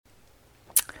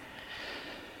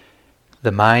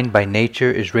The mind by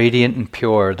nature is radiant and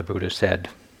pure, the Buddha said.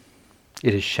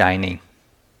 It is shining.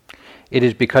 It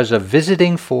is because of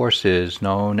visiting forces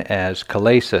known as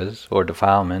kilesas, or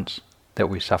defilements, that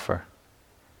we suffer.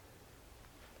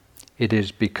 It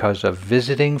is because of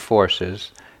visiting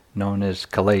forces known as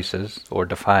kilesas, or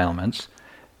defilements,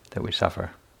 that we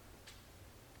suffer.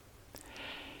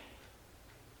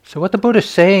 So what the Buddha is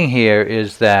saying here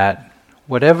is that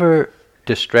whatever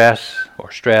distress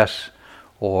or stress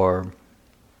or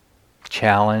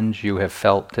challenge you have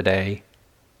felt today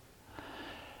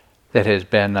that has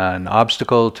been an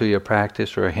obstacle to your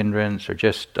practice or a hindrance or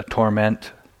just a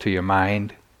torment to your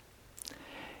mind,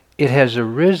 it has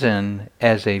arisen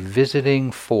as a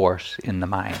visiting force in the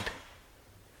mind.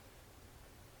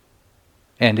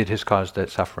 And it has caused that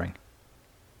suffering.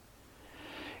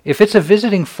 If it's a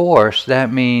visiting force,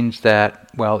 that means that,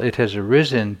 well, it has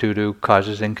arisen due to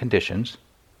causes and conditions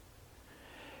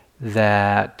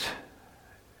that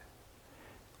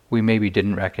we maybe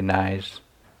didn't recognize.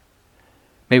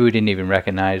 Maybe we didn't even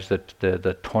recognize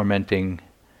the tormenting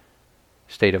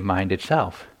state of mind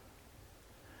itself.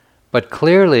 But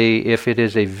clearly, if it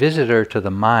is a visitor to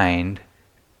the mind,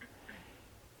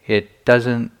 it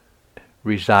doesn't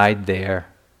reside there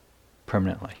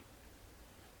permanently.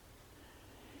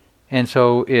 And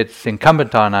so it's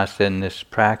incumbent on us in this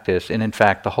practice, and in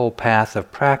fact the whole path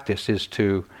of practice is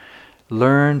to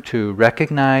learn to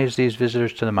recognize these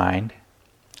visitors to the mind,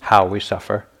 how we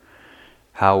suffer,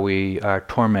 how we are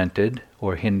tormented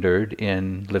or hindered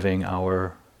in living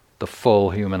the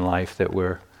full human life that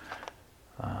we're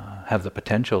have the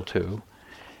potential to,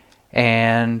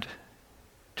 and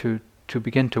to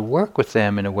begin to work with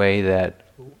them in a way that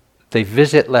they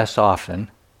visit less often,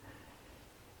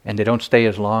 and they don't stay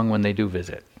as long when they do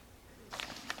visit.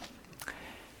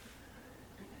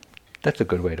 That's a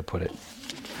good way to put it.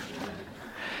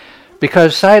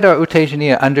 Because Sayadaw U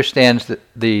Tejaniya understands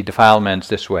the defilements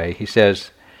this way. He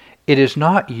says, it is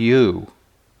not you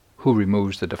who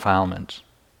removes the defilements.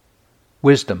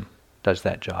 Wisdom does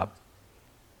that job.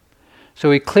 So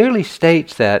he clearly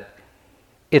states that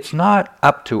it's not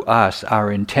up to us,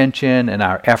 our intention and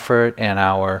our effort and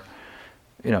our,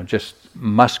 just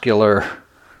muscular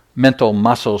mental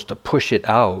muscles to push it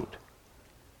out,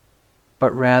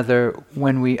 but rather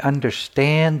when we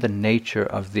understand the nature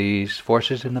of these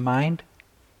forces in the mind,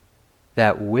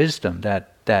 that wisdom,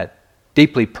 that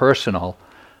deeply personal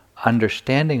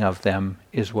understanding of them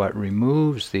is what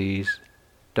removes these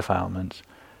defilements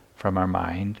from our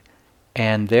mind,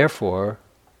 and therefore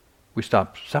we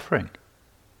stop suffering.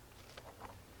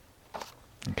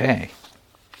 Okay.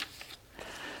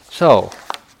 So,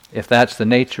 if that's the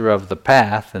nature of the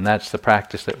path, and that's the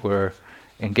practice that we're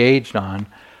engaged on,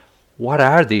 what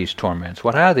are these torments?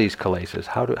 What are these kilesas?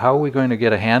 How are we going to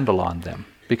get a handle on them?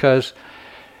 Because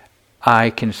I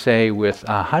can say with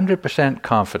 100%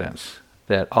 confidence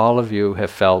that all of you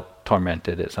have felt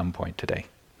tormented at some point today.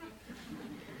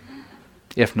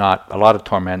 If not, a lot of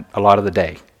torment, a lot of the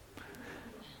day.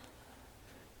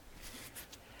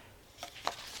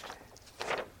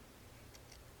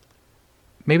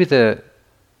 Maybe the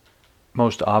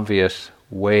most obvious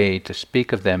way to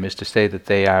speak of them is to say that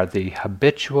they are the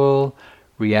habitual,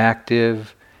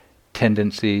 reactive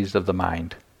tendencies of the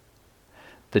mind.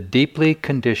 The deeply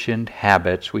conditioned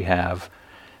habits we have,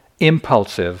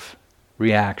 impulsive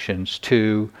reactions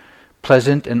to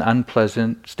pleasant and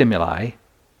unpleasant stimuli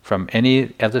from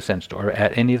any of the sense door,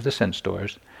 at any of the sense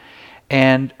doors,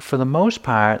 and for the most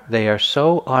part they are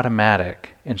so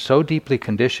automatic and so deeply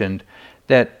conditioned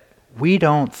that we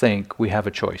don't think we have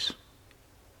a choice.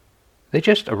 They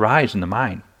just arise in the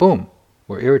mind. Boom,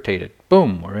 we're irritated.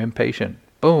 Boom, we're impatient.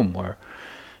 Boom, we're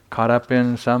caught up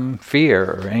in some fear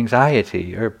or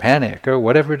anxiety or panic or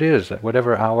whatever it is,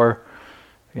 whatever our,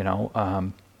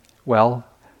 well,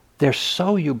 they're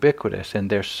so ubiquitous and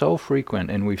they're so frequent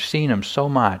and we've seen them so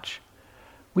much,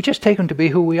 we just take them to be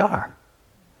who we are.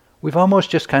 We've almost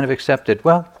just kind of accepted,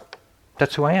 well,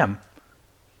 that's who I am.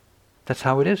 That's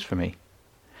how it is for me.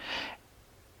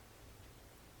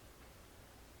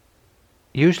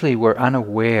 Usually we're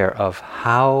unaware of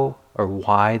how or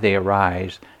why they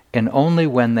arise, and only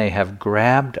when they have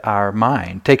grabbed our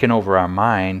mind, taken over our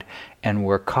mind, and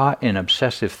we're caught in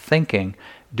obsessive thinking,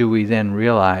 do we then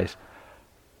realize,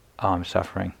 oh, I'm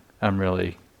suffering. I'm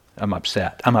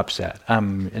upset.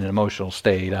 I'm in an emotional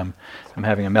state. I'm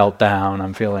having a meltdown.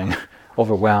 I'm feeling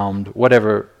overwhelmed.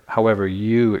 However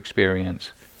you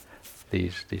experience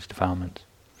these defilements.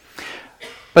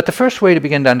 But the first way to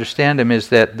begin to understand them is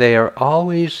that they are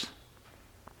always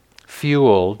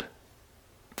fueled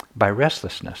by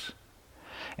restlessness.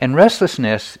 And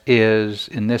restlessness is,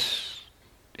 in this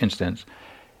instance,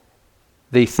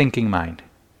 the thinking mind.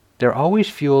 They're always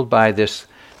fueled by this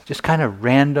just kind of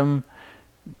random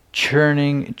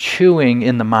chewing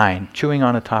in the mind, chewing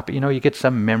on a topic. You get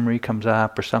some memory comes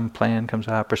up, or some plan comes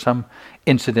up, or some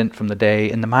incident from the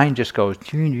day, and the mind just goes,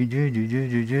 just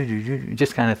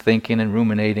kind of thinking and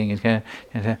ruminating.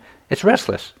 It's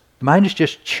restless. The mind is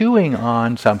just chewing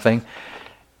on something,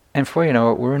 and before you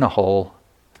know it, we're in a hole.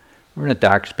 We're in a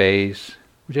dark space.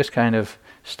 We're just kind of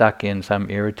stuck in some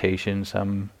irritation,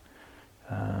 some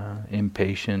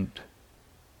impatient,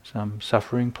 some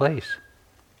suffering place.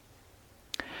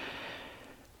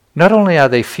 Not only are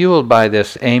they fueled by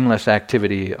this aimless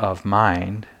activity of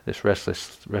mind, this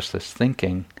restless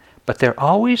thinking, but they're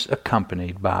always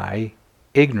accompanied by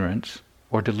ignorance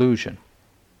or delusion.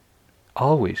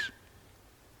 Always.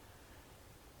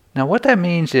 Now what that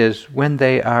means is, when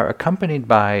they are accompanied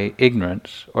by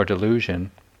ignorance or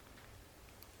delusion,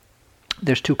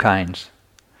 there's two kinds.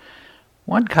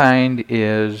 One kind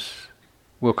is,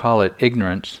 we'll call it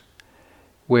ignorance,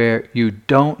 where you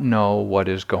don't know what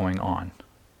is going on.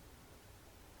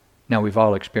 Now, we've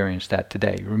all experienced that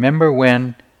today. Remember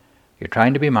when you're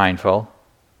trying to be mindful,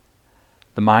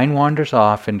 the mind wanders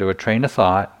off into a train of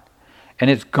thought, and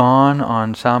it's gone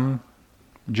on some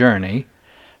journey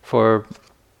for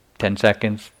 10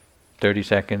 seconds, 30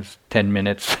 seconds, 10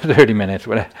 minutes, 30 minutes,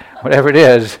 whatever it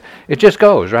is. It just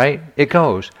goes, right? It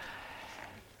goes.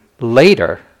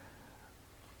 Later,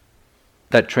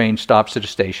 that train stops at a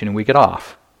station and we get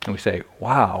off. And we say,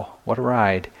 wow, what a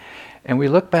ride. And we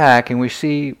look back and we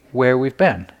see where we've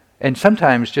been. And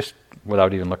sometimes, just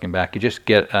without even looking back, you just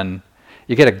get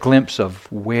a glimpse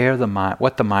of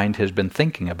what the mind has been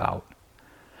thinking about.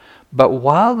 But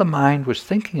while the mind was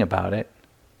thinking about it,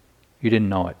 you didn't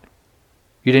know it.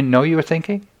 You didn't know you were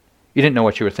thinking. You didn't know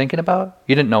what you were thinking about.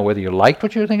 You didn't know whether you liked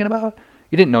what you were thinking about.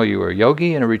 You didn't know you were a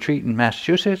yogi in a retreat in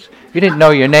Massachusetts. You didn't know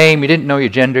your name. You didn't know your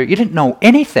gender. You didn't know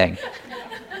anything.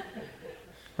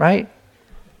 Right?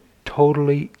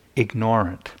 Totally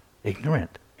ignorant.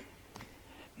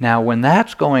 Now, when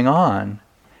that's going on,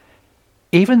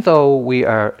 even though we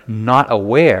are not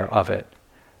aware of it,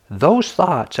 those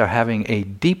thoughts are having a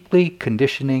deeply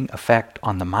conditioning effect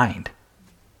on the mind.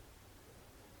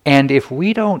 And if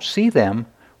we don't see them,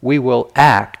 we will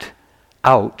act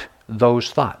out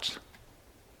those thoughts.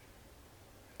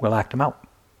 We'll act them out.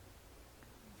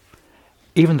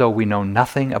 Even though we know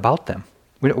nothing about them.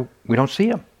 We don't see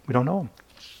them. We don't know them.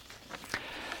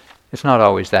 It's not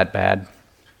always that bad.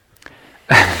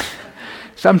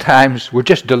 Sometimes we're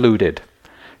just deluded.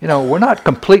 We're not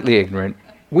completely ignorant.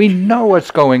 We know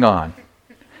what's going on.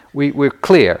 We're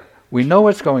clear. We know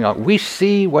what's going on. We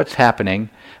see what's happening,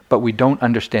 but we don't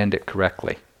understand it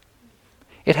correctly.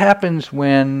 It happens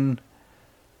when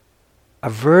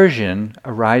aversion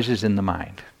arises in the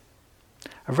mind.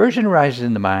 Aversion arises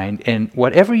in the mind, and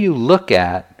whatever you look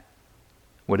at,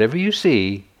 whatever you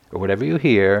see, or whatever you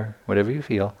hear, whatever you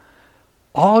feel,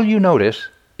 all you notice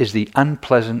is the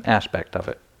unpleasant aspect of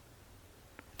it.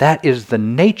 That is the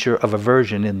nature of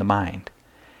aversion in the mind.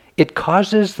 It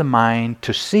causes the mind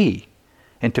to see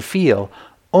and to feel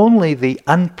only the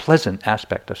unpleasant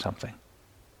aspect of something.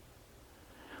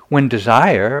 When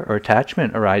desire or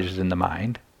attachment arises in the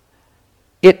mind,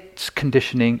 its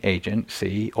conditioning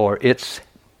agency or its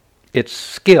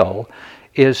skill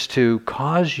is to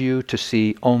cause you to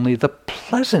see only the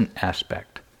pleasant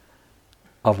aspect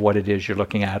of what it is you're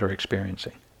looking at or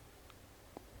experiencing.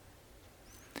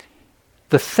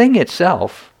 The thing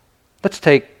itself, let's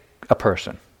take a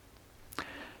person.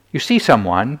 You see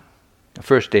someone, the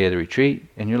first day of the retreat,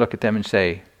 and you look at them and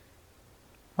say,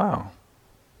 wow.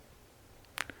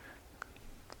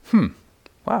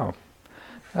 Wow.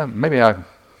 Maybe I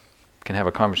can have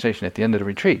a conversation at the end of the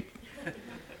retreat.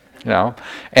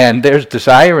 And there's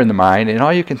desire in the mind, and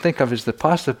all you can think of is the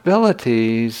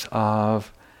possibilities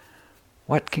of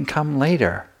what can come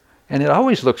later. And it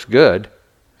always looks good.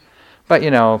 But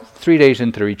 3 days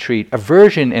into the retreat,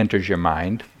 aversion enters your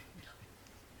mind.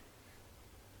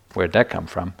 Where'd that come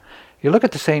from? You look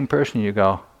at the same person and you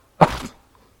go, oh,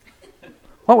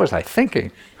 what was I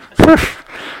thinking?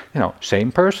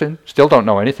 Same person, still don't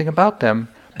know anything about them.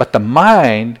 But the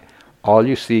mind, all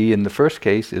you see in the first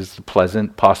case is the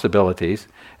pleasant possibilities.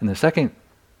 And the second,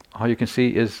 all you can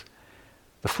see is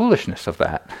the foolishness of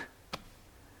that.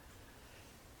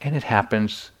 And it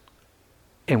happens,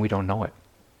 and we don't know it.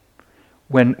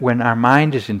 When our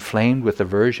mind is inflamed with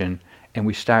aversion, and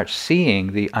we start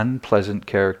seeing the unpleasant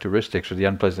characteristics or the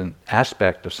unpleasant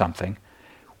aspect of something,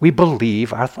 we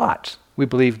believe our thoughts. We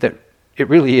believe that it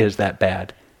really is that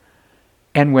bad.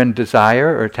 And when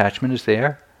desire or attachment is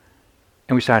there,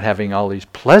 and we start having all these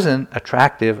pleasant,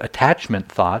 attractive attachment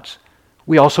thoughts,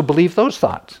 We also believe those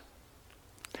thoughts.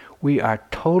 We are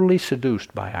totally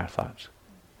seduced by our thoughts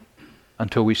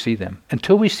until we see them.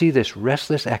 Until we see this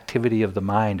restless activity of the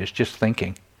mind as just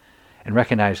thinking and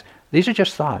recognize these are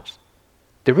just thoughts.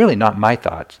 They're really not my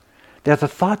thoughts. They're the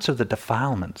thoughts of the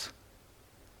defilements.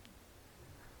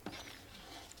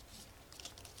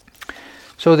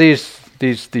 So these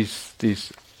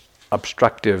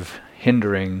obstructive,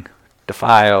 hindering,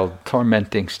 defiled,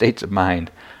 tormenting states of mind,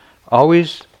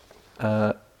 always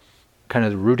kind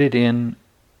of rooted in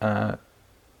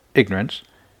ignorance,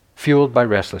 fueled by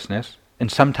restlessness,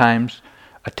 and sometimes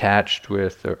attached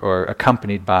with or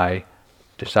accompanied by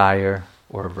desire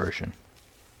or aversion.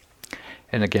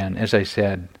 And again, as I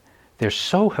said, they're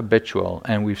so habitual,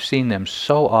 and we've seen them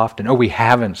so often, or we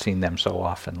haven't seen them so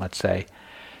often, let's say,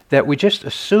 that we just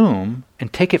assume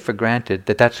and take it for granted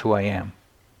that that's who I am.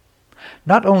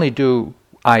 Not only do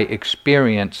I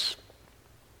experience,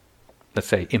 let's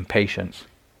say, impatience.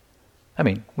 I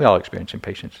mean, we all experience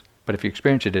impatience, but if you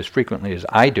experience it as frequently as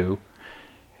I do,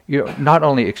 you not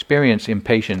only experience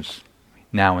impatience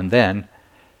now and then,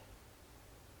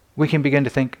 we can begin to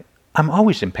think, I'm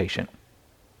always impatient.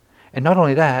 And not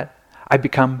only that, I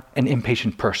become an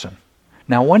impatient person.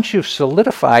 Now, once you've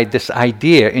solidified this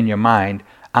idea in your mind,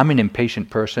 I'm an impatient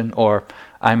person, or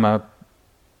I'm a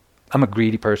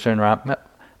greedy person, or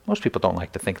most people don't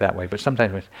like to think that way, but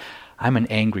sometimes I'm an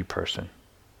angry person.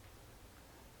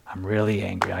 I'm really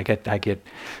angry. I get.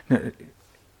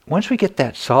 Once we get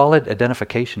that solid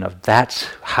identification of that's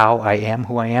how I am,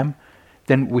 who I am,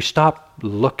 then we stop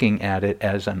looking at it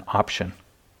as an option.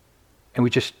 And we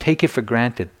just take it for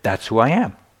granted, that's who I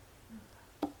am.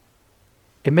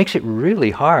 It makes it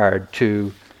really hard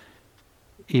to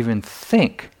even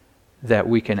think that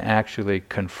we can actually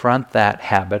confront that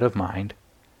habit of mind,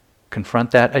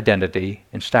 confront that identity,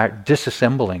 and start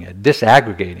disassembling it,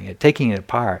 disaggregating it, taking it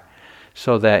apart,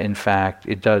 so that in fact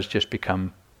it does just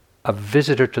become a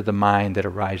visitor to the mind that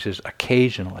arises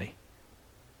occasionally.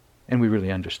 And we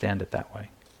really understand it that way.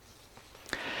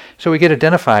 So we get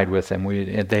identified with them,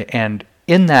 and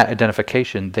in that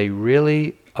identification they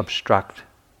really obstruct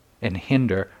and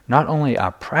hinder not only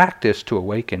our practice to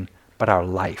awaken, but our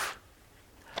life.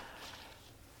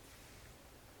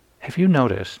 Have you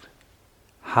noticed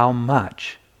how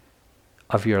much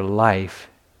of your life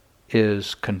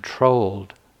is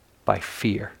controlled by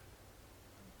fear?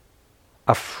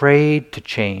 Afraid to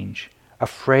change,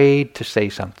 afraid to say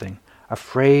something,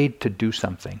 afraid to do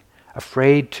something,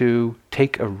 afraid to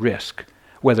take a risk,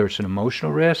 whether it's an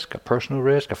emotional risk, a personal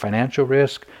risk, a financial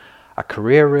risk, a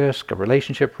career risk, a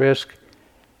relationship risk,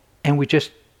 and we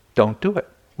just don't do it.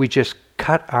 We just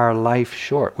cut our life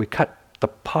short. We cut the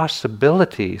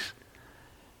possibilities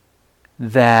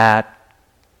that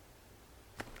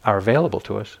are available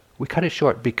to us. We cut it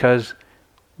short because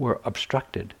we're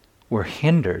obstructed, we're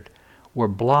hindered, we're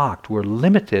blocked, we're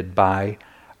limited by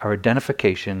our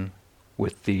identification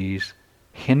with these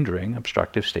hindering,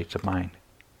 obstructive states of mind.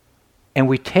 And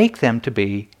we take them to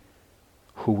be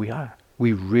who we are.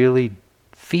 We really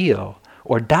feel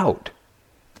or doubt.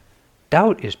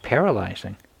 Doubt is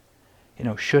paralyzing.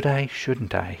 Should I,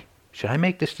 shouldn't I? Should I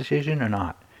make this decision or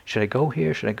not? Should I go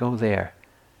here? Should I go there?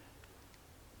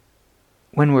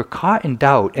 When we're caught in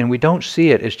doubt and we don't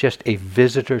see it as just a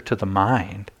visitor to the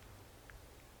mind,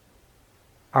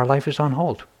 our life is on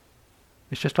hold.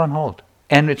 It's just on hold.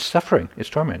 And it's suffering. It's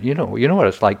torment. You know what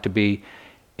it's like to be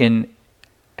in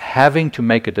having to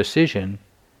make a decision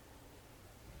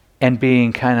and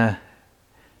being kind of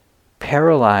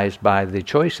paralyzed by the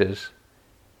choices,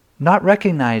 not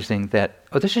recognizing that,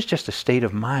 this is just a state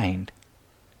of mind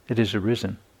that has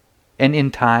arisen. And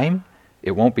in time,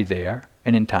 it won't be there,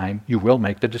 and in time, you will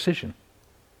make the decision.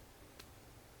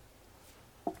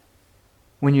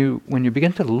 When you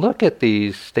begin to look at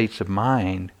these states of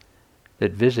mind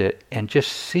that visit and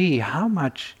just see how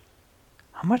much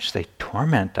they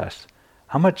torment us,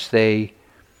 how much they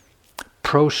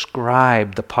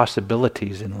proscribe the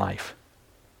possibilities in life,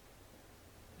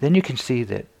 then you can see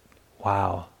that,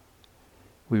 wow,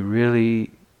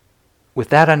 with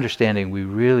that understanding, we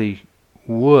really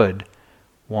would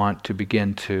want to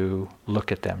begin to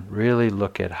look at them, really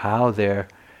look at how they're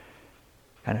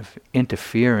kind of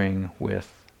interfering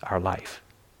with our life,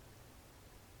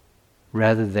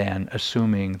 rather than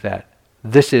assuming that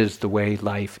this is the way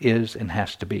life is and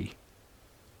has to be.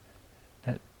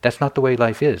 That's not the way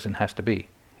life is and has to be.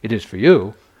 It is for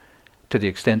you, to the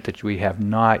extent that we have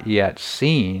not yet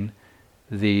seen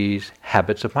these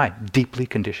habits of mind, deeply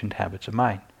conditioned habits of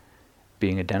mind,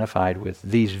 being identified with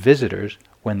these visitors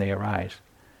when they arise.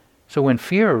 So when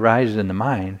fear arises in the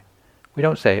mind, we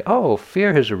don't say,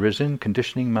 fear has arisen,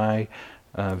 conditioning my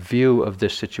view of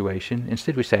this situation.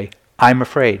 Instead we say, I'm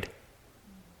afraid.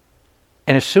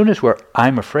 And as soon as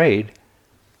I'm afraid,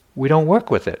 we don't work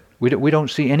with it. We don't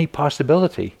see any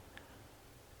possibility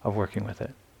of working with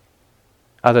it,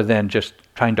 other than just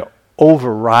trying to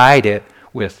override it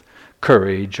with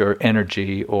courage or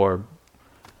energy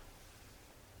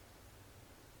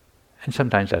and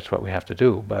sometimes that's what we have to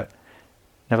do, but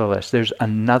nevertheless, there's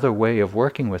another way of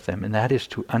working with them, and that is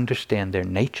to understand their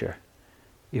nature.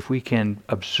 If we can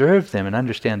observe them and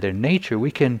understand their nature,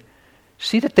 we can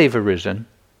see that they've arisen,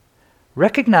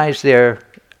 recognize their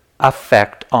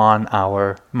effect on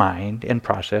our mind and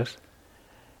process,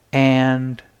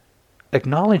 and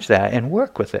acknowledge that and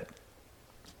work with it.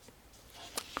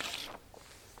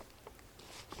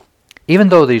 Even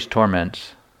though these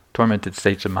tormented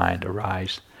states of mind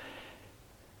arise,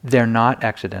 they're not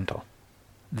accidental.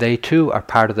 They too are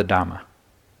part of the Dhamma,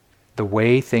 the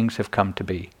way things have come to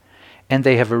be. And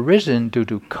they have arisen due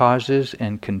to causes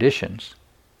and conditions.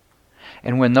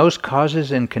 And when those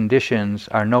causes and conditions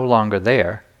are no longer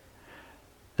there,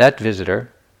 that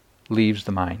visitor leaves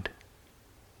the mind.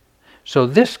 So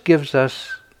this gives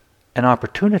us an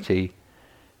opportunity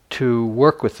to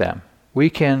work with them. We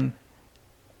can,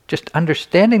 just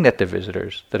understanding that the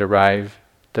visitors that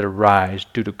arise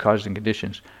due to causes and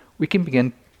conditions, we can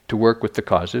begin to work with the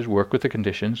causes, work with the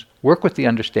conditions, work with the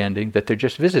understanding that they're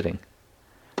just visiting.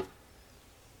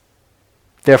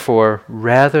 Therefore,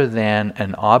 rather than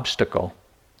an obstacle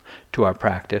to our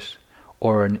practice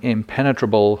or an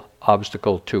impenetrable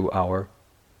obstacle to our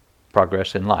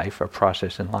progress in life or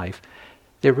process in life,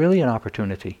 they're really an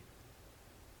opportunity.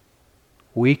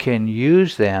 We can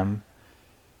use them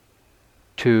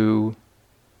to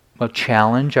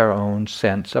challenge our own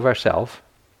sense of ourself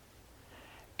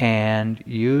and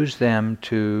use them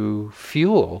to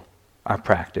fuel our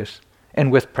practice.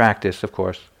 And with practice, of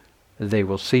course, they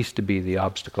will cease to be the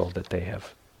obstacle that they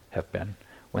have been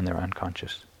when they're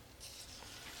unconscious.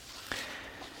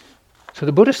 So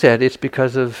the Buddha said it's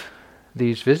because of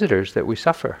these visitors that we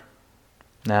suffer.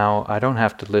 Now, I don't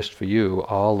have to list for you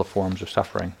all the forms of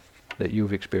suffering that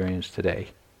you've experienced today.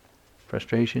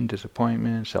 Frustration,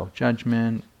 disappointment,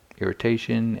 self-judgment,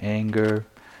 irritation, anger,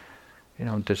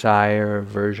 desire,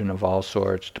 aversion of all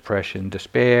sorts, depression,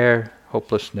 despair,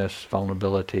 hopelessness,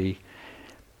 vulnerability.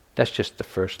 That's just the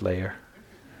first layer.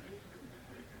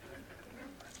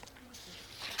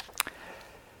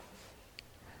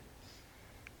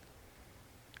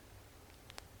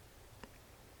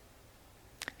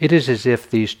 It is as if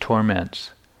these torments,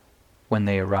 when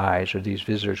they arise, or these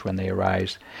visitors when they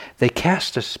arise, they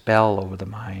cast a spell over the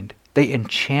mind. They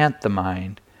enchant the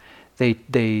mind. They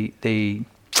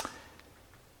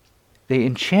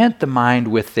enchant the mind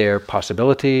with their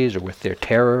possibilities, or with their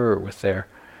terror, or with their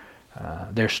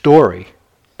story,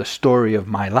 the story of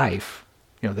my life.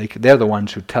 They're the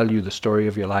ones who tell you the story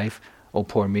of your life. Oh,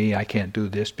 poor me, I can't do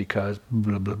this because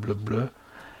blah, blah, blah, blah.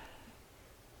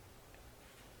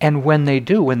 And when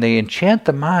they enchant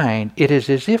the mind, it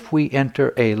is as if we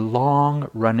enter a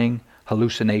long-running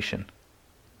hallucination.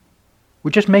 We're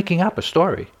just making up a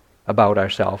story about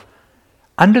ourselves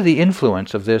under the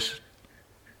influence of this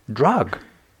drug,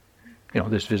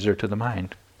 this visitor to the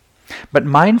mind. But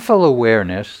mindful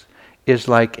awareness is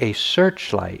like a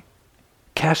searchlight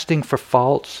casting for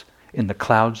faults in the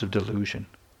clouds of delusion.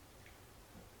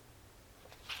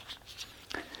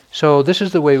 So this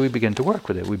is the way we begin to work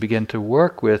with it. We begin to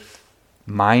work with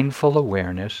mindful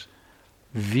awareness,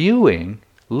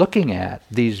 looking at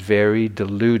these very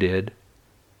deluded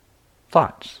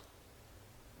thoughts,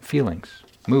 feelings,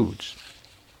 moods.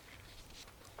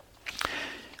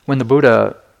 When the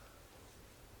Buddha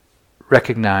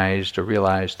recognized or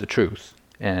realized the truth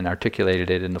and articulated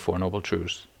it in the Four Noble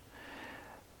Truths,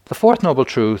 the fourth noble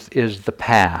truth is the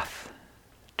path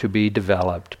to be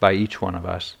developed by each one of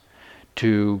us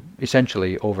to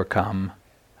essentially overcome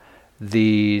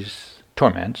these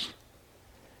torments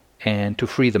and to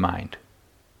free the mind.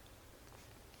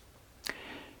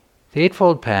 The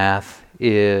Eightfold Path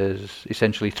is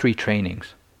essentially 3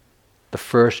 trainings. The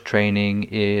first training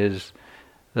is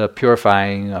the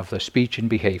purifying of the speech and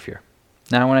behavior.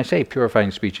 Now, when I say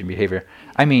purifying speech and behavior,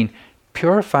 I mean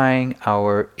purifying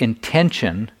our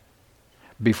intention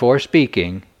before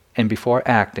speaking and before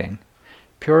acting,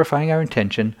 purifying our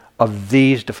intention of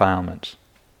these defilements,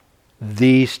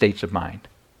 these states of mind.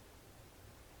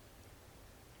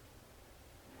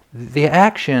 The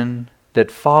action that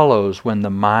follows when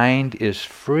the mind is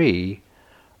free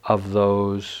of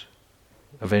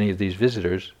any of these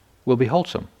visitors will be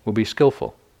wholesome, will be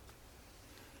skillful.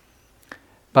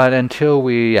 But until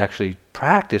we actually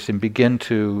practice and begin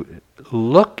to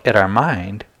look at our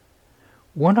mind,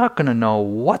 we're not going to know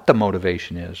what the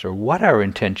motivation is or what our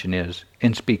intention is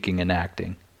in speaking and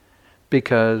acting,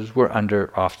 because we're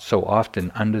so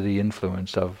often under the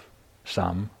influence of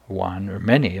one, or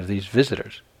many of these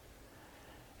visitors.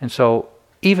 And so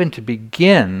even to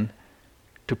begin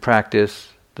to practice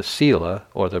the sila,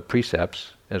 or the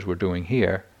precepts, as we're doing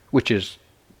here, which is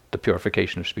the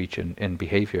purification of speech and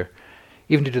behavior,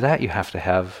 even to do that you have to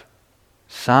have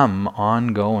some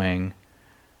ongoing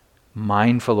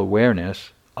mindful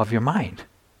awareness of your mind.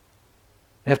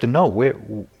 You have to know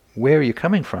where are you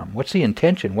coming from? What's the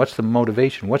intention? What's the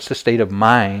motivation? What's the state of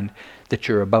mind that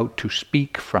you're about to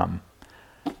speak from?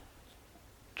 Do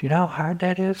you know how hard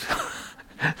that is?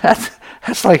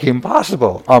 That's like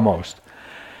impossible, almost.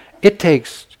 It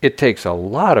takes a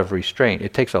lot of restraint.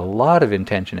 It takes a lot of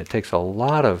intention. It takes a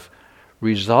lot of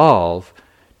resolve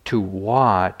to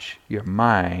watch your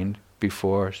mind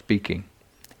before speaking.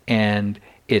 And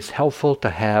it's helpful to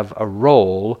have a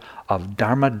roll of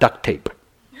Dharma duct tape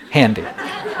handy.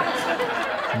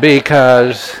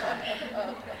 Because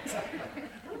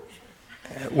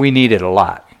we need it a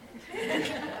lot.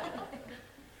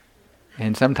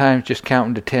 And sometimes just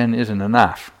counting to 10 isn't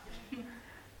enough.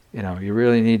 You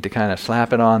really need to kind of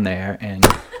slap it on there and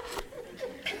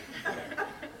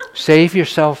save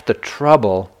yourself the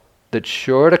trouble that's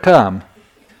sure to come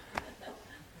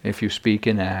if you speak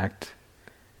and act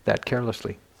that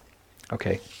carelessly.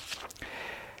 Okay.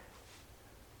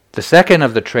 The second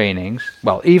of the trainings,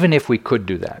 well, even if we could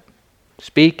do that,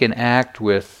 speak and act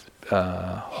with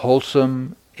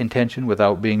wholesome intention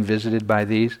without being visited by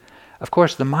these, of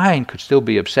course the mind could still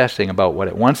be obsessing about what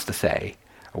it wants to say,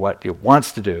 or what it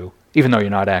wants to do, even though you're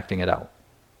not acting it out.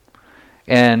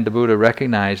 And the Buddha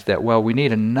recognized that, well, we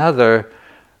need another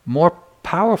more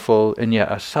powerful and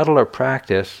yet a subtler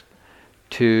practice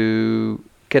to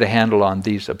get a handle on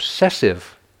these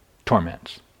obsessive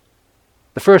torments.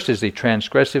 The first is the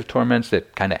transgressive torments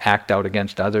that kind of act out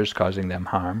against others, causing them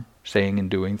harm, saying and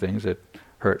doing things that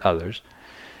hurt others.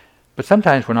 But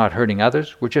sometimes we're not hurting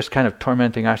others, we're just kind of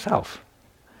tormenting ourselves.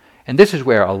 And this is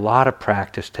where a lot of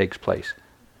practice takes place.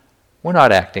 We're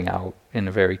not acting out in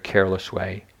a very careless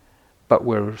way, but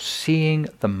we're seeing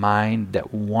the mind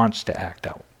that wants to act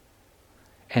out.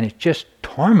 And it just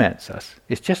torments us.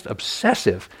 It's just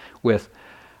obsessive with,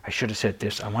 I should have said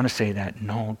this, I want to say that,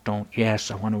 no, don't,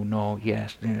 yes, I want to, no,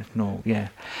 yes, no, yeah.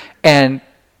 And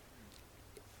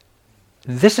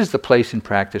this is the place in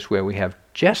practice where we have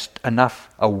just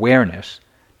enough awareness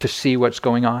to see what's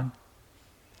going on,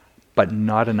 but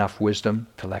not enough wisdom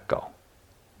to let go.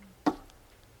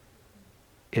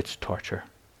 It's torture.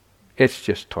 It's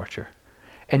just torture.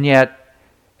 And yet,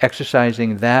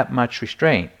 exercising that much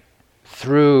restraint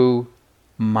through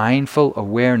mindful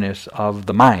awareness of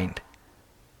the mind,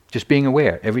 just being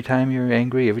aware. Every time you're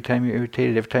angry, every time you're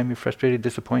irritated, every time you're frustrated,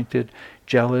 disappointed,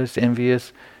 jealous,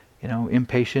 envious,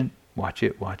 impatient, watch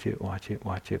it, watch it, watch it,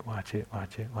 watch it, watch it,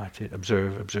 watch it, watch it,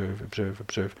 observe, observe, observe,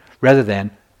 observe, rather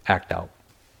than act out.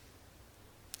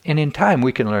 And in time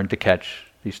we can learn to catch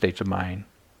these states of mind.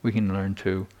 We can learn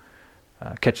to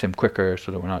catch them quicker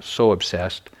so that we're not so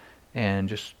obsessed, and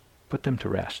just put them to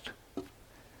rest.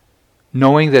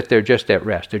 Knowing that they're just at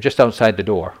rest. They're just outside the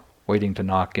door, waiting to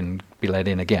knock and be let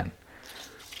in again.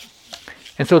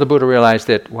 And so the Buddha realized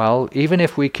that, well, even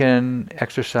if we can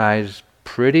exercise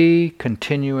pretty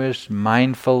continuous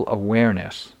mindful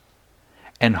awareness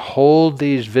and hold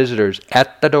these visitors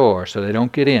at the door so they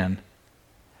don't get in,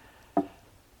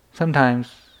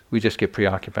 sometimes we just get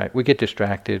preoccupied, we get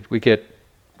distracted, we get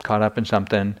caught up in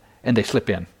something, and they slip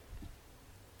in.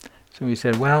 So we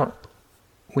said, well,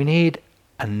 we need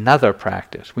another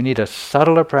practice. We need a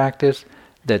subtler practice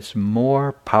that's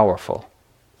more powerful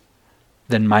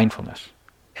than mindfulness.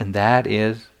 And that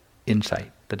is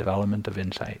insight, the development of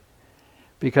insight.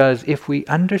 Because if we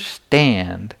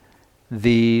understand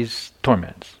these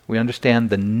torments, we understand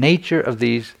the nature of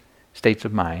these states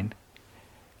of mind,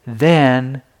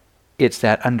 then it's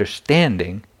that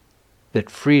understanding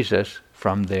that frees us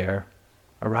from their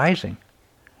arising.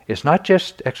 It's not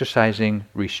just exercising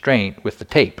restraint with the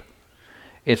tape.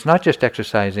 It's not just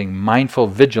exercising mindful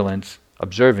vigilance,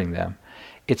 observing them.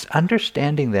 It's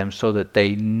understanding them so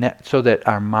that so that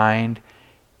our mind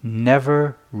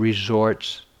never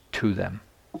resorts to them.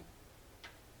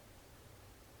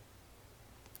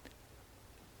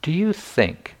 Do you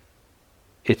think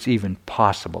it's even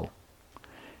possible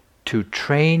to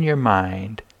train your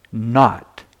mind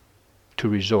not to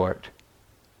resort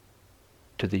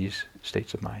to these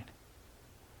states of mind?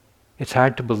 It's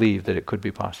hard to believe that it could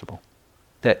be possible.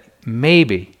 That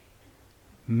maybe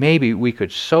we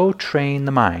could so train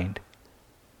the mind,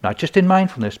 not just in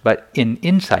mindfulness, but in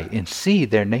insight, and see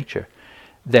their nature,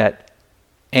 that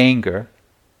anger,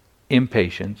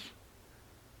 impatience,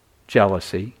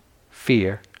 jealousy,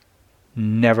 fear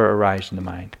never arise in the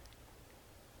mind.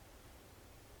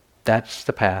 That's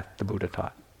the path the Buddha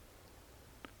taught.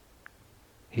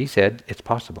 He said it's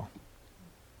possible.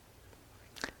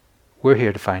 We're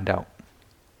here to find out.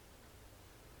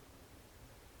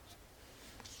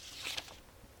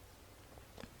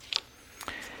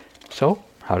 So,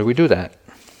 how do we do that?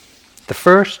 The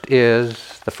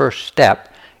first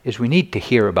step is we need to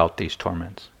hear about these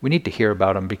torments. We need to hear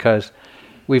about them because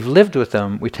we've lived with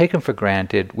them, we take them for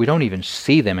granted, we don't even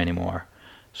see them anymore.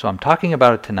 So I'm talking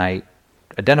about it tonight,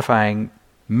 identifying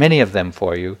many of them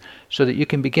for you so that you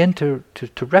can begin to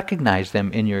recognize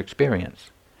them in your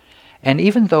experience. And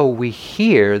even though we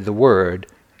hear the word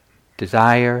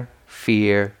desire,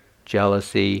 fear,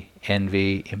 jealousy,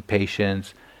 envy,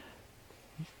 impatience,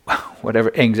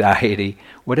 whatever, anxiety,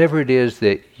 whatever it is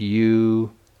that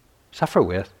you suffer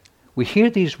with, we hear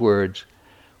these words,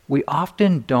 we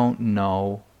often don't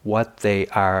know what they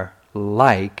are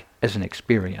like as an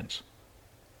experience.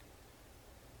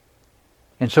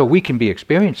 And so we can be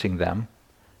experiencing them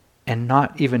and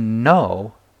not even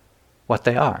know what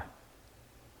they are.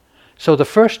 So the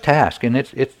first task, and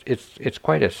it's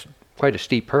quite a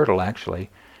steep hurdle actually,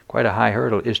 quite a high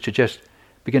hurdle, is to just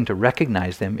begin to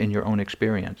recognize them in your own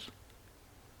experience.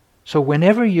 So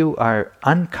whenever you are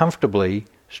uncomfortably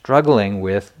struggling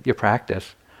with your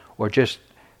practice, or just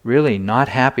really not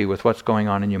happy with what's going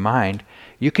on in your mind,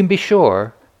 you can be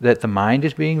sure that the mind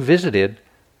is being visited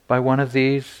by one of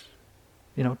these,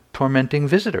 tormenting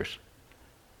visitors.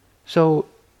 So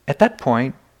at that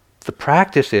point, the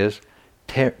practice is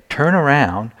turn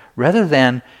around, rather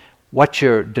than what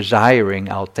you're desiring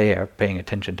out there, paying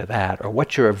attention to that, or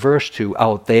what you're averse to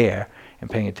out there and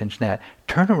paying attention to that.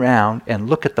 Turn around and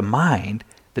look at the mind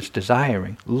that's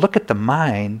desiring. Look at the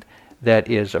mind that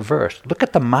is averse. Look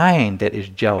at the mind that is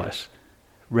jealous,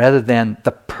 rather than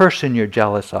the person you're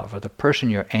jealous of or the person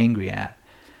you're angry at.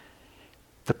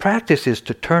 The practice is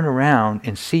to turn around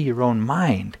and see your own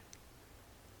mind,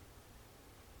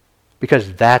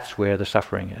 because that's where the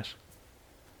suffering is.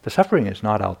 The suffering is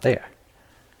not out there.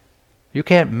 You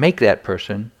can't make that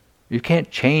person. You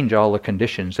can't change all the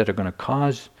conditions that are going to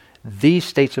cause these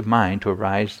states of mind to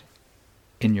arise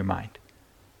in your mind.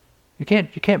 You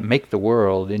can't make the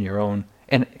world in your own,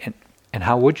 and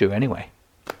how would you anyway?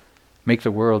 Make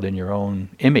the world in your own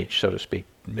image, so to speak.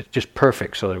 It's just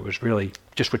perfect, so that it was really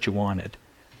just what you wanted.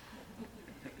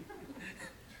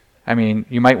 I mean,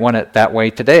 you might want it that way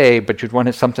today, but you'd want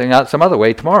it some other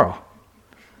way tomorrow.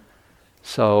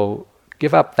 So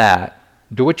give up that.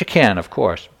 Do what you can, of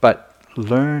course, but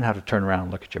learn how to turn around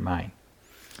and look at your mind.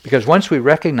 Because once we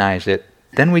recognize it,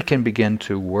 then we can begin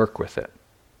to work with it.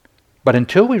 But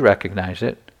until we recognize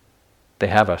it, they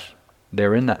have us.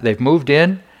 They're in that. They've moved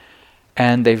in,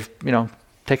 and they've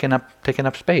taken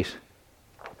up space.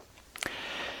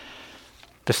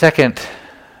 The second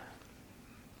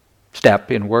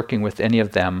step in working with any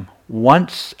of them,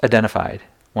 once identified,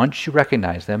 once you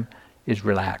recognize them, is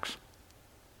relax.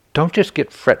 Don't just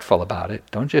get fretful about it.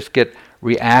 Don't just get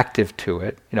reactive to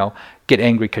it. Get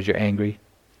angry because you're angry.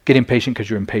 Get impatient because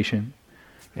you're impatient.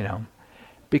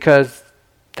 Because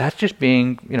that's just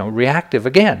being, reactive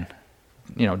again.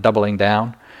 Doubling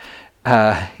down.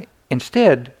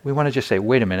 Instead, we want to just say,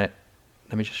 wait a minute,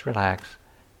 let me just relax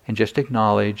and just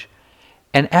acknowledge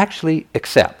and actually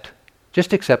accept.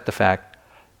 Just accept the fact,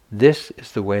 this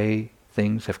is the way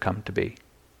things have come to be.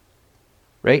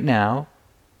 Right now,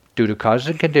 due to causes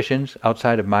and conditions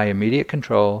outside of my immediate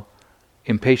control,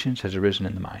 impatience has arisen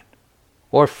in the mind,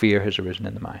 or fear has arisen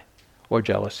in the mind, or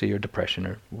jealousy or depression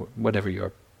or whatever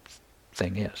your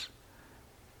thing is.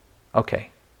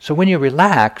 Okay, so when you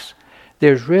relax,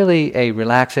 there's really a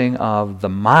relaxing of the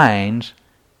mind's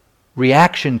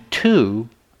reaction to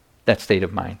that state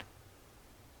of mind.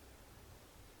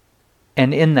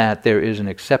 And in that, there is an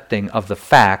accepting of the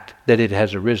fact that it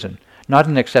has arisen. Not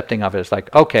an accepting of it as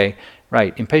like, okay,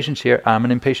 right, impatience here, I'm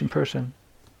an impatient person.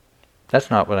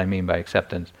 That's not what I mean by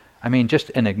acceptance. I mean just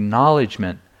an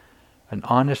acknowledgement, an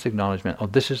honest acknowledgement, oh,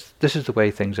 this is the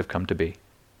way things have come to be.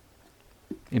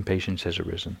 Impatience has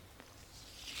arisen.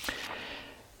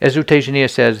 As U Tejaniya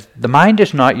says, the mind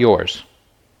is not yours,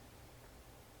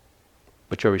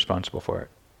 but you're responsible for it.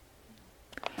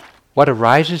 What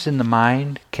arises in the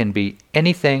mind can be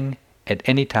anything at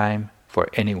any time for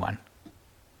anyone.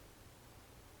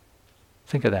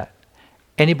 Think of that.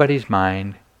 Anybody's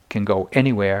mind can go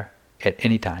anywhere at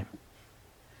any time.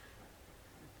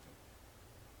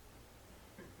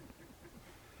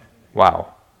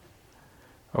 Wow.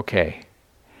 Okay.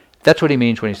 That's what he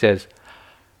means when he says,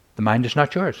 the mind is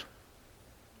not yours.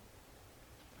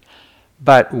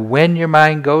 But when your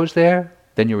mind goes there,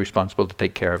 then you're responsible to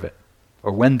take care of it.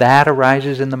 Or when that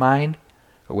arises in the mind,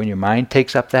 or when your mind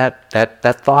takes up that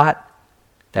thought,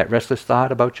 that restless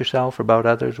thought about yourself or about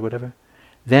others or whatever,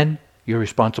 then you're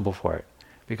responsible for it.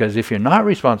 Because if you're not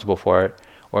responsible for it,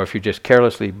 or if you just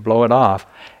carelessly blow it off,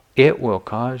 it will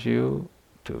cause you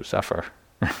to suffer,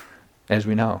 as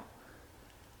we know.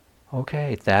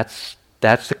 Okay, that's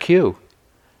the cue.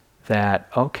 That,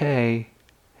 okay,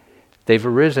 they've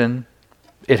arisen,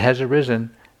 it has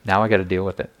arisen, now I got to deal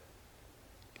with it.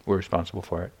 We're responsible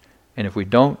for it. And if we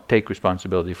don't take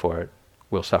responsibility for it,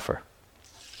 we'll suffer.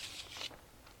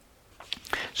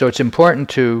 So it's important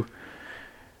to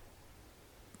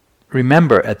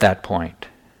remember at that point,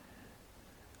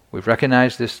 we've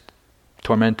recognized this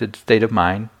tormented state of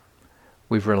mind,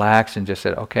 we've relaxed and just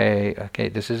said, okay,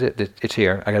 this is it, it's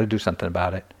here, I got to do something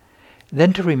about it.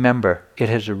 Then to remember, it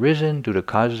has arisen due to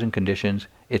causes and conditions,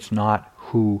 it's not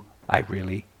who I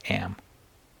really am.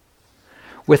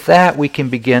 With that, we can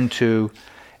begin to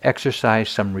exercise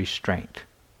some restraint.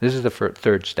 This is the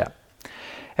third step.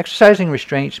 Exercising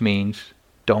restraints means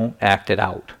don't act it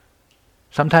out.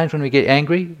 Sometimes when we get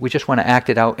angry, we just want to act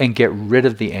it out and get rid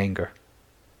of the anger.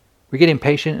 We get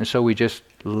impatient, and so we just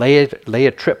lay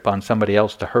a trip on somebody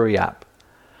else to hurry up.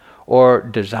 Or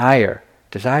desire.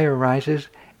 Desire arises,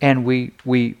 and we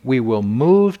will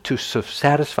move to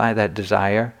satisfy that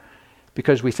desire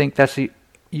because we think that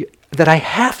I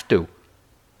have to.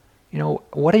 You know,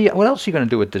 what else are you going to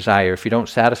do with desire if you don't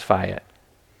satisfy it?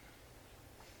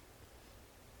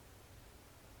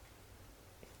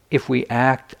 If we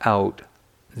act out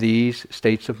these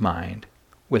states of mind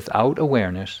without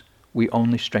awareness, we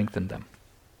only strengthen them.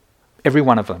 Every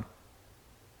one of them.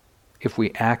 If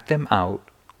we act them out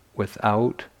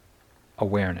without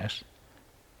awareness,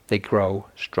 they grow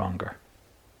stronger.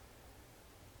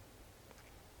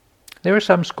 There are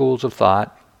some schools of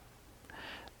thought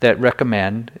that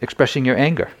recommend expressing your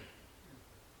anger.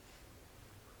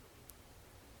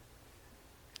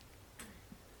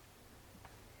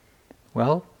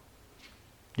 Well,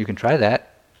 you can try that.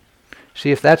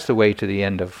 See if that's the way to the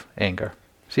end of anger.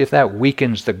 See if that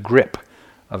weakens the grip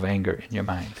of anger in your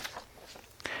mind.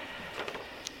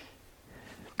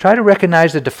 Try to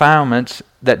recognize that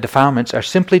defilements are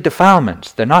simply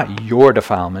defilements. They're not your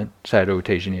defilement, Sayadaw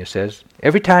Tejaniya says.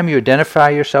 Every time you identify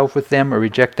yourself with them or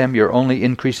reject them, you're only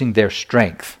increasing their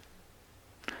strength.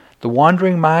 The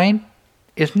wandering mind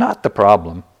is not the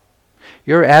problem.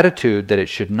 Your attitude that it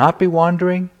should not be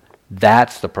wandering,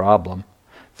 that's the problem.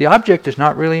 The object is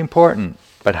not really important,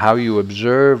 but how you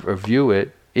observe or view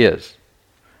it is.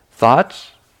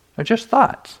 Thoughts are just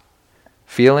thoughts.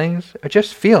 Feelings are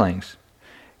just feelings.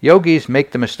 Yogis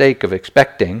make the mistake of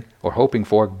expecting or hoping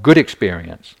for good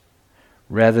experience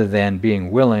rather than being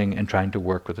willing and trying to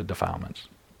work with the defilements.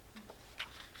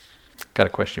 Got a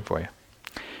question for you.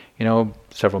 You know,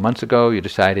 several months ago you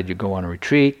decided you'd go on a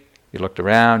retreat. You looked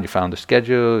around, you found the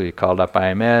schedule, you called up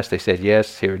IMS, they said,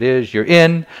 yes, here it is, you're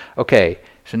in. Okay,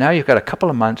 so now you've got a couple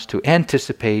of months to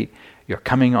anticipate you're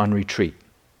coming on retreat.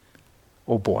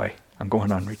 Oh boy, I'm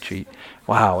going on retreat.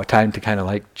 Wow, a time to kind of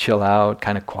like chill out,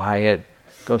 kind of quiet,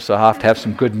 go soft, have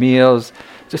some good meals,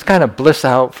 just kind of bliss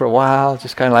out for a while,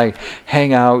 just kind of like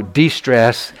hang out,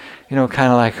 de-stress, you know,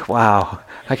 kind of like, wow,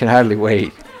 I can hardly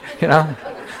wait, you know?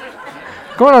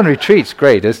 Going on retreat's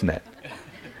great, isn't it?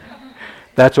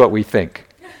 That's what we think.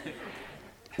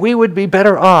 We would be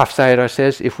better off, Sayadaw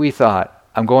says, if we thought,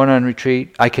 I'm going on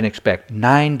retreat, I can expect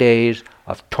 9 days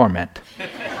of torment.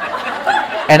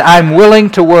 And I'm willing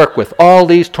to work with all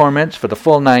these torments for the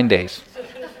full 9 days.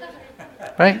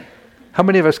 Right? How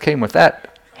many of us came with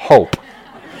that hope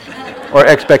or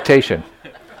expectation?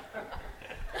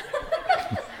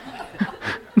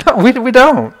 No, we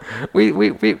don't.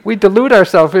 We delude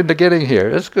ourselves into getting here.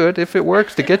 It's good if it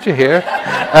works to get you here.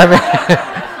 I mean,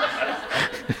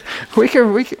 we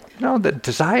can. You know, the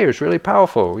desire is really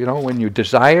powerful. You know, when you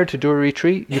desire to do a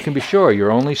retreat, you can be sure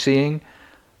you're only seeing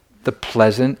the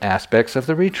pleasant aspects of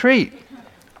the retreat.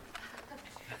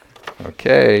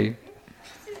 Okay.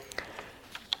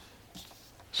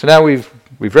 So now we've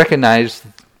recognized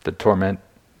the torment.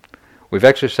 We've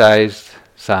exercised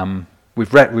some.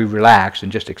 We've relaxed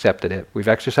and just accepted it. We've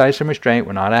exercised some restraint.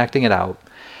 We're not acting it out.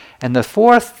 And the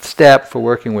fourth step for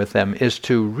working with them is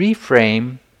to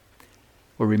reframe,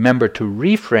 or remember to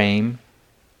reframe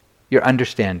your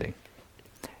understanding.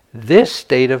 This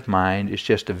state of mind is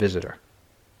just a visitor.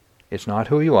 It's not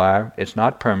who you are. It's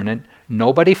not permanent.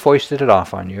 Nobody foisted it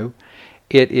off on you.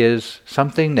 It is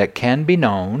something that can be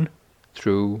known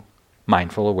through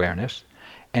mindful awareness,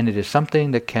 and it is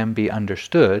something that can be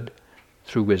understood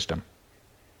through wisdom.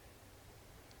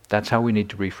 That's how we need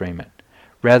to reframe it.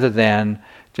 rather than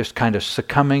just kind of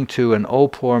succumbing to an oh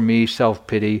poor me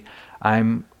self-pity.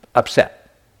 I'm upset.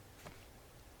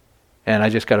 And I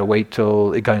just got to wait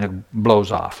till it kind of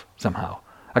blows off somehow.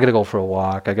 I got to go for a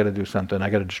walk, I got to do something, I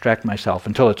got to distract myself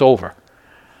until it's over.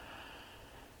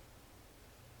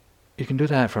 You can do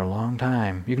that for a long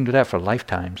time. You can do that for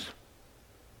lifetimes,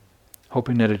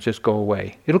 hoping that it just go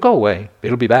away. It'll go away.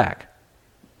 It'll be back.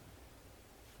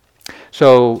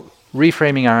 So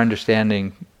reframing our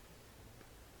understanding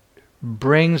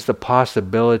brings the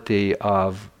possibility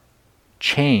of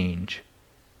change,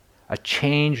 a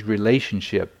changed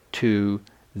relationship to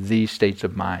these states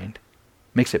of mind.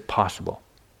 Makes it possible.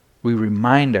 We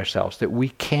remind ourselves that we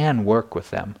can work with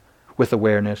them, with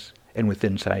awareness and with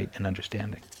insight and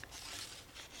understanding.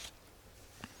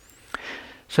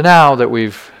 So now that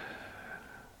we've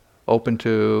opened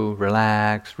to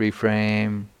relax,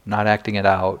 reframe, not acting it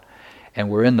out, and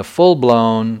we're in the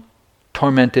full-blown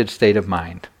tormented state of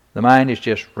mind. The mind is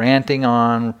just ranting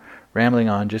on, rambling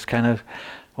on, just kind of,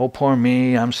 oh poor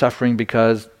me, I'm suffering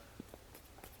because,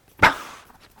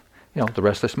 the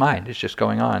restless mind is just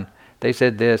going on. They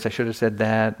said this, I should have said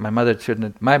that, my mother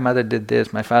did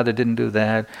this, my father didn't do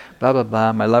that, blah, blah,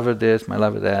 blah, my lover this, my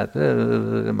lover that,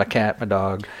 my cat, my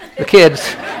dog, the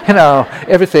kids,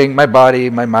 everything, my body,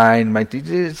 my mind,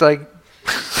 it's like,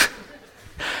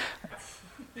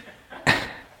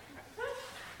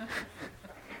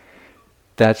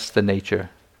 that's the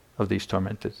nature of these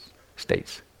tormented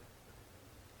states.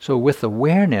 So with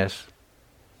awareness,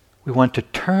 we want to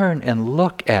turn and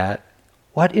look at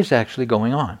what is actually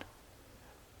going on.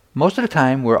 Most of the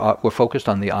time we're focused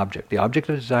on the object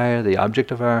of desire, the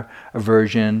object of our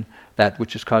aversion, that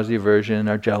which has caused the aversion,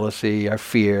 our jealousy, our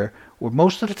fear. Where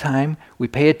most of the time we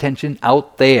pay attention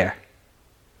out there.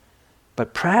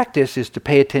 But practice is to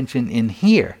pay attention in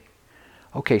here.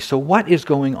 Okay, so what is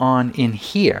going on in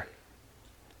here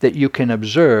that you can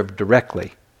observe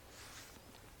directly?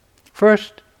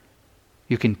 First,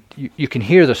 you can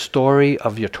hear the story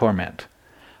of your torment.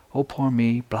 Oh, poor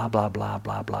me, blah, blah, blah,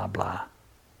 blah, blah, blah.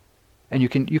 And you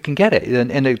can get it.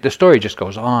 And the story just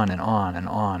goes on and on and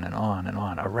on and on and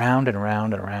on, around and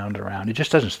around and around and around. It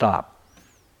just doesn't stop.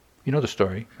 You know the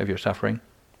story of your suffering.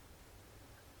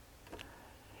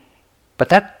 But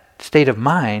that state of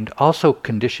mind also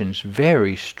conditions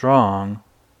very strong,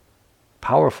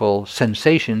 powerful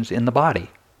sensations in the body.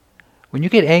 When you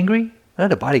get angry,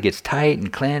 the body gets tight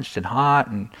and clenched and hot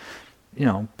and,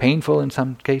 painful in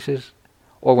some cases.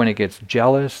 Or when it gets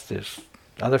jealous, there's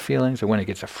other feelings. Or when it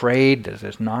gets afraid, there's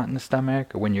this knot in the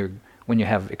stomach. Or when you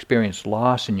have experienced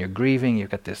loss and you're grieving,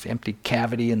 you've got this empty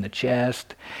cavity in the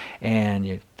chest.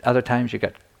 And other times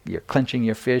you're clenching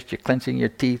your fist, you're clenching your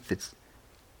teeth.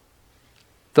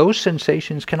 Those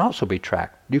sensations can also be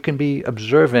tracked. You can be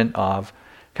observant of,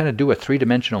 kind of do a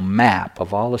three-dimensional map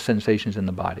of all the sensations in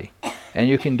the body. And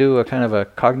you can do a kind of a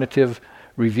cognitive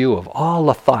review of all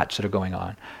the thoughts that are going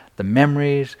on. The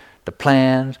memories, the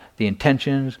plans, the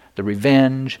intentions, the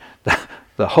revenge,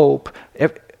 the hope,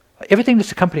 everything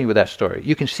that's accompanied with that story.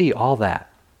 You can see all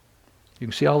that. You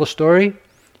can see all the story,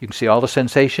 you can see all the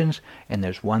sensations, and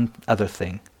there's one other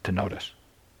thing to notice.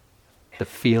 The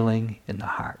feeling in the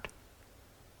heart.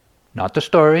 Not the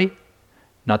story,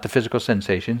 not the physical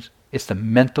sensations, it's the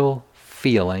mental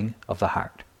feeling of the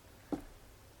heart.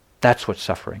 That's what's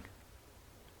suffering.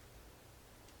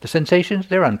 The sensations,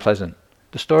 they're unpleasant.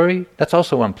 The story, that's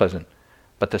also unpleasant.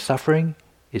 But the suffering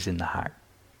is in the heart.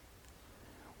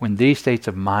 When these states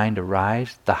of mind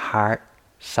arise, the heart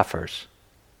suffers.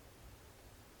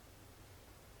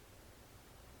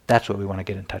 That's what we want to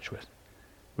get in touch with.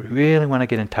 We really want to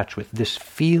get in touch with this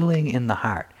feeling in the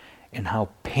heart and how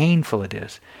painful it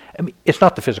is. I mean, it's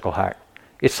not the physical heart.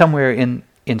 It's somewhere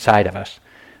inside of us.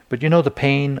 But the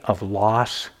pain of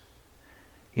loss?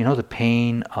 The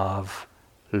pain of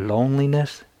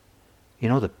loneliness?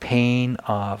 The pain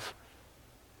of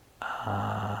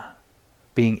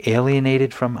being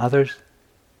alienated from others?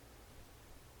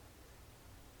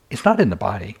 It's not in the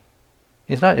body.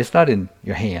 It's not in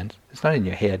your hands. It's not in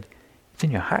your head. It's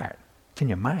in your heart. It's in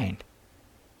your mind.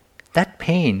 That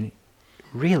pain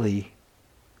really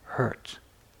hurts.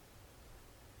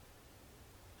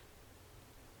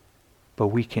 But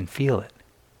we can feel it.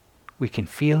 We can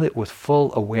feel it with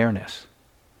full awareness.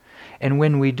 And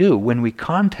when we do, when we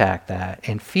contact that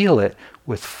and feel it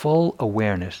with full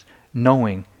awareness,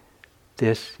 knowing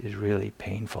this is really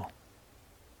painful.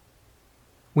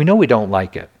 We know we don't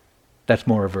like it. That's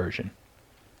more aversion.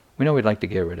 We know we'd like to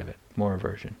get rid of it. More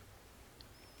aversion.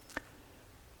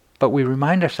 But we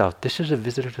remind ourselves, this is a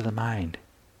visitor to the mind.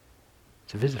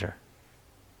 It's a visitor.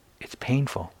 It's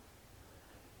painful.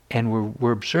 and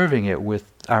we're observing it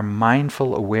with our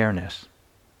mindful awareness.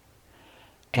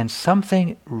 And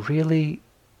something really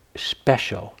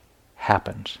special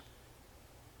happens.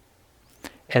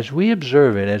 As we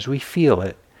observe it, as we feel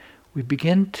it, we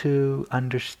begin to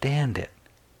understand it.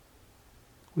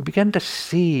 We begin to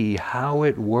see how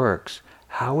it works,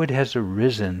 how it has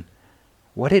arisen,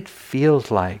 what it feels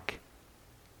like.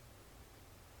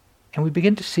 And we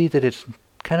begin to see that it's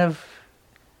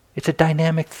a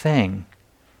dynamic thing.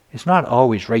 It's not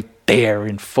always right there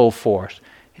in full force.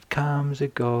 It comes,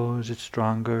 it goes, it's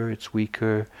stronger, it's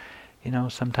weaker.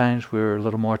 Sometimes we're a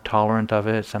little more tolerant of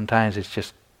it. Sometimes it's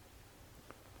just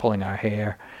pulling our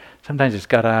hair. Sometimes it's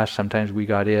got us, sometimes we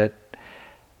got it.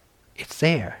 It's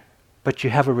there, but you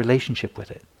have a relationship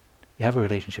with it. You have a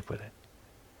relationship with it.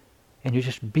 And you're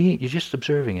just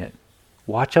observing it.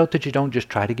 Watch out that you don't just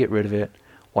try to get rid of it.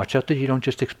 Watch out that you don't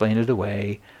just explain it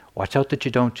away. Watch out that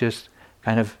you don't just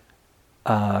kind of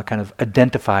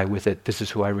identify with it. This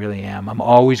is who I really am. I'm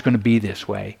always going to be this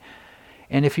way.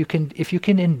 And if you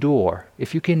can endure,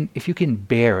 if you can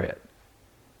bear it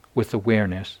with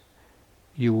awareness,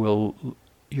 you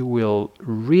will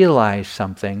realize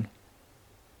something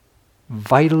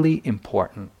vitally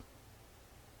important.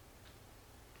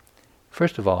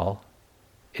 First of all,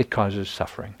 it causes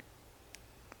suffering.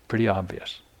 Pretty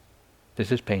obvious.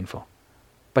 This is painful.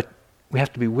 But we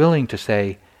have to be willing to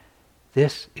say,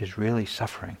 this is really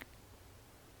suffering.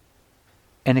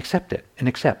 And accept it. And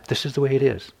accept this is the way it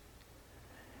is.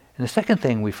 And the second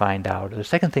thing we find out, or the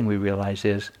second thing we realize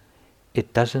is,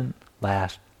 it doesn't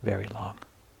last very long.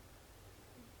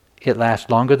 It lasts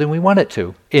longer than we want it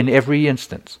to, in every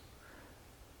instance.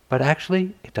 But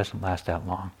actually, it doesn't last that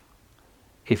long.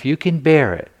 If you can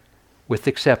bear it with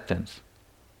acceptance,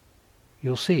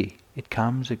 you'll see. It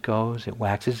comes, it goes, it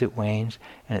waxes, it wanes,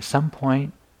 and at some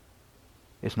point,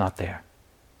 it's not there.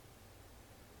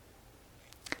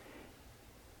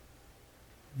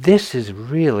 This is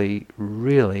really,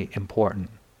 really important.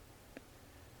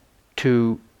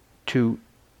 To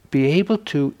be able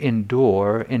to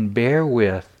endure and bear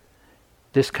with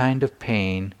this kind of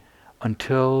pain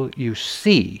until you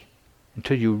see,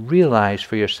 until you realize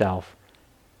for yourself,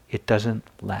 it doesn't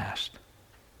last.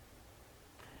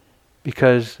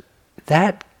 Because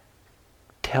that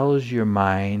tells your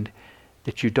mind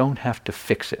that you don't have to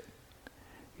fix it.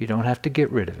 You don't have to get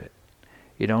rid of it.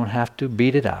 You don't have to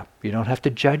beat it up. You don't have to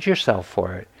judge yourself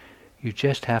for it. You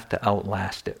just have to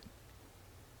outlast it.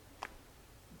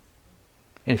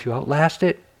 And if you outlast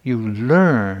it, you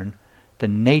learn the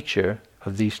nature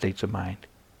of these states of mind.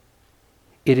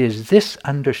 It is this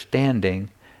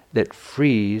understanding that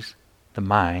frees the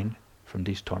mind from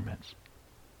these torments.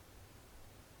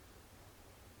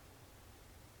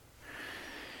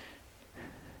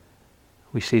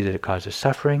 We see that it causes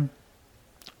suffering.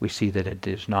 We see that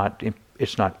it's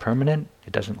not permanent.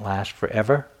 It doesn't last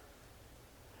forever.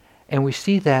 And we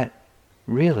see that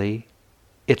really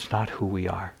it's not who we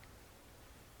are.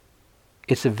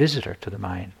 It's a visitor to the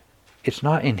mind. It's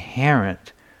not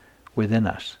inherent within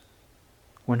us.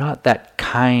 We're not that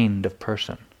kind of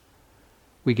person.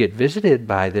 We get visited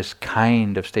by this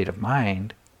kind of state of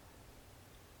mind,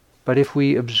 but if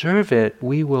we observe it,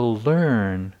 we will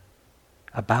learn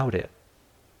about it.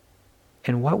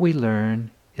 And what we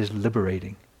learn is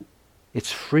liberating.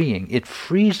 It's freeing. It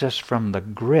frees us from the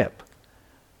grip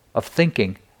of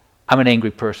thinking, I'm an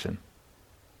angry person.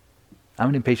 I'm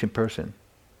an impatient person.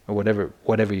 Or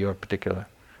whatever your particular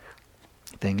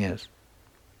thing is.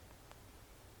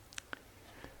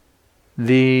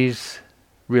 These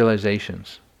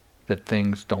realizations that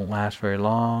things don't last very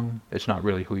long, it's not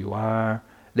really who you are,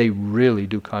 they really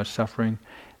do cause suffering.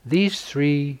 These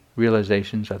three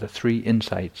realizations are the three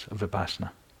insights of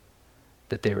Vipassana.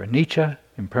 That they're anicca,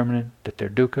 impermanent, that they're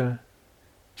dukkha,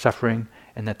 suffering,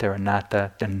 and that they're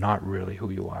anatta, they're not really who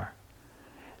you are.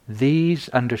 These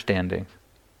understandings,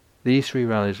 these three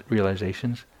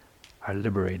realizations are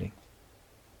liberating.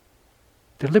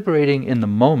 They're liberating in the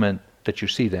moment that you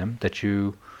see them, that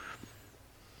you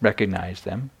recognize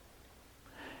them.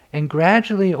 And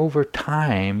gradually over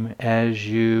time, as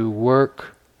you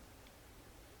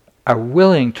are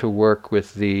willing to work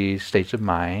with these states of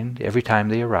mind, every time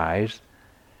they arise,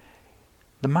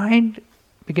 the mind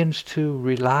begins to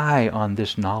rely on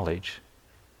this knowledge,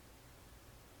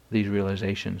 these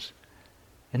realizations.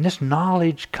 And this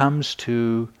knowledge comes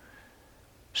to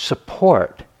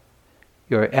support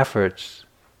your efforts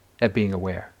at being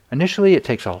aware. Initially, it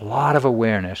takes a lot of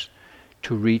awareness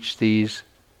to reach these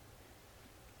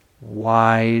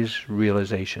wise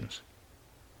realizations.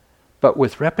 But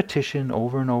with repetition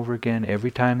over and over again,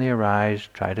 every time they arise,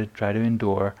 try to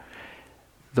endure,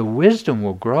 the wisdom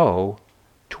will grow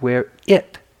to where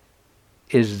it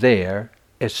is there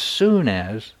as soon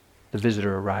as the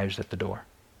visitor arrives at the door.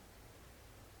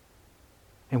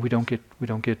 And we don't get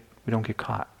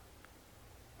caught.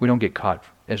 We don't get caught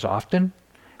as often.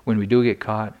 When we do get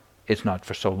caught, it's not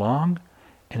for so long,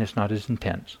 and it's not as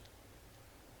intense.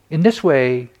 In this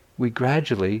way, we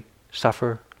gradually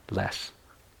suffer less.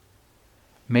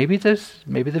 Maybe the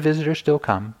visitors still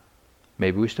come,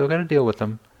 maybe we still got to deal with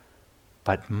them,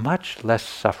 but much less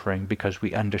suffering because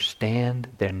we understand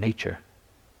their nature.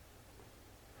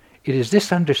 It is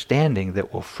this understanding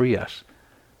that will free us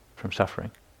from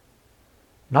suffering.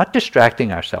 Not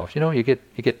distracting ourselves. You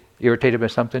get irritated by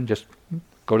something, just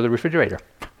go to the refrigerator.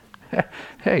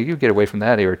 Hey, you get away from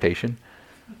that irritation.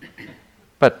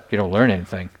 But you don't learn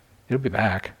anything. It'll be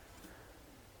back.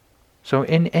 So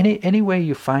in any way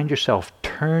you find yourself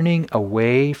turning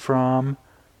away from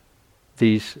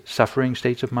these suffering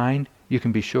states of mind, you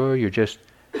can be sure you're just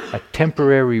a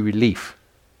temporary relief.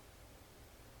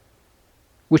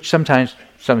 Which sometimes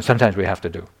we have to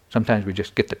do. Sometimes we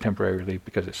just get the temporary relief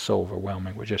because it's so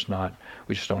overwhelming. We just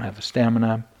don't have the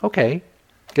stamina. Okay,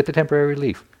 get the temporary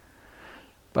relief.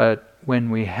 But when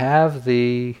we have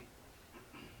the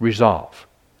resolve,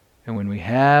 and when we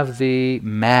have the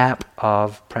map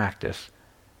of practice,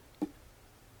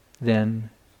 then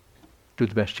do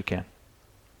the best you can.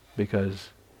 Because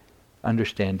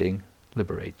understanding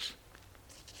liberates.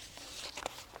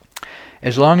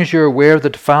 As long as you're aware of the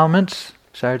defilements,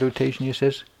 Sayadaw Tejaniya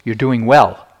says, you're doing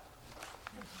well.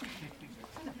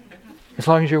 As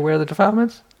long as you're aware of the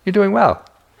defilements, you're doing well.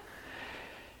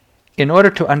 In order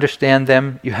to understand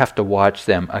them, you have to watch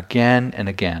them again and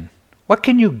again. What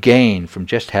can you gain from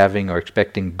just having or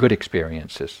expecting good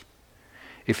experiences?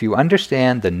 If you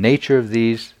understand the nature of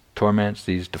these torments,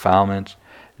 these defilements,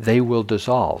 they will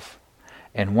dissolve.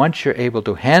 And once you're able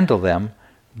to handle them,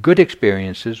 good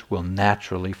experiences will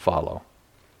naturally follow.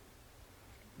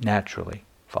 Naturally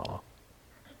follow.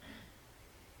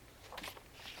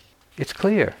 It's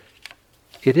clear.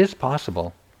 It is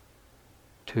possible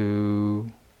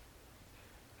to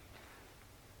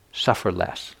suffer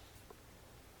less.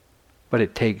 But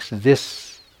it takes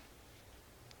this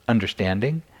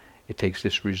understanding, it takes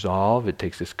this resolve, it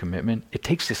takes this commitment, it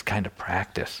takes this kind of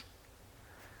practice.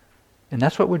 And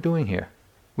that's what we're doing here.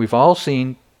 We've all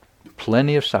seen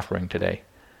plenty of suffering today.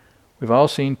 We've all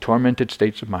seen tormented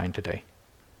states of mind today.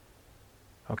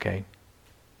 Okay,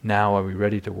 now are we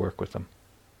ready to work with them?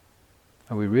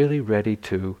 Are we really ready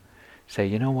to say,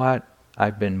 you know what,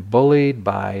 I've been bullied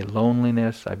by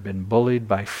loneliness, I've been bullied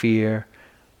by fear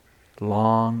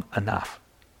long enough.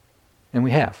 And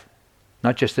we have.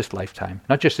 Not just this lifetime,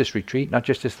 not just this retreat, not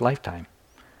just this lifetime.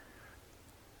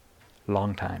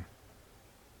 Long time.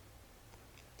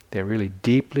 They're really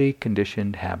deeply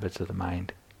conditioned habits of the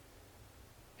mind.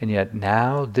 And yet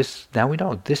now we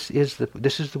know this is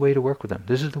the way to work with them.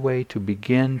 This is the way to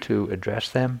begin to address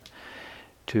them,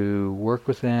 to work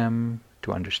with them,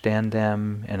 to understand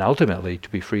them, and ultimately to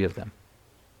be free of them.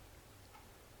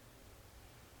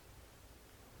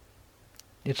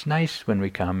 It's nice when we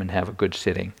come and have a good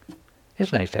sitting.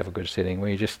 It's nice to have a good sitting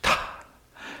where you just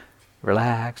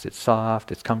relax, it's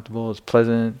soft, it's comfortable, it's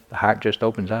pleasant, the heart just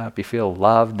opens up, you feel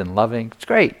loved and loving. It's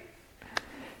great. It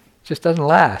just doesn't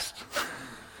last.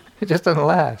 It just doesn't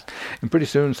last. And pretty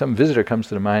soon some visitor comes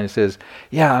to the mind and says,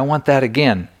 yeah, I want that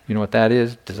again. You know what that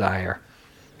is? Desire.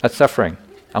 That's suffering.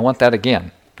 I want that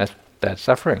again. That's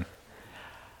suffering.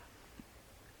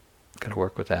 Got to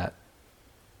work with that.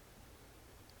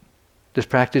 This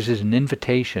practice is an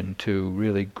invitation to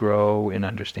really grow in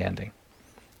understanding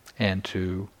and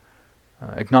to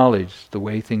acknowledge the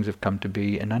way things have come to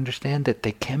be and understand that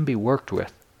they can be worked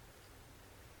with.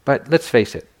 But let's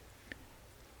face it,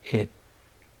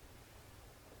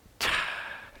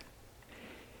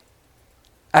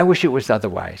 I wish it was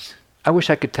otherwise. I wish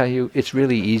I could tell you it's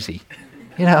really easy.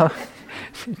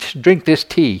 Just drink this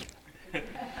tea.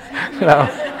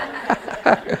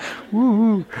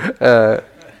 Woo.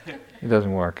 It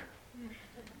doesn't work.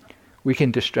 We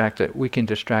can distract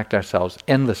ourselves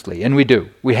endlessly, and we do.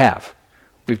 We have.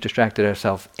 We've distracted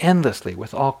ourselves endlessly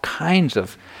with all kinds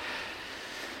of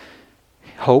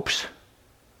hopes,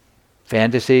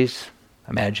 fantasies,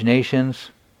 imaginations,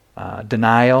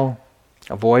 denial,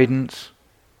 avoidance,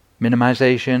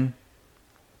 minimization,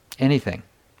 anything.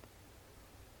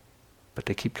 But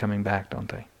they keep coming back, don't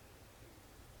they?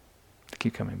 They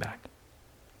keep coming back.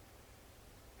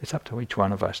 It's up to each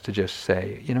one of us to just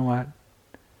say, you know what?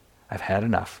 I've had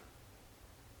enough.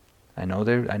 I know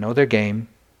their game,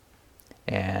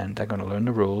 and I'm going to learn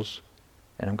the rules,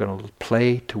 and I'm going to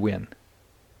play to win.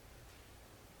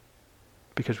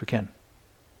 Because we can.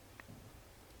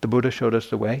 The Buddha showed us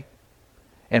the way.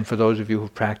 And for those of you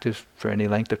who've practiced for any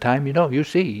length of time,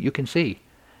 you can see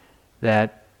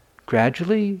that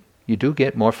gradually you do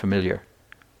get more familiar.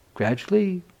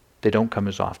 Gradually, they don't come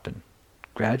as often.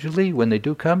 Gradually, when they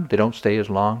do come, they don't stay as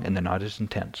long and they're not as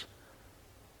intense.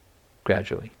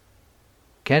 Gradually.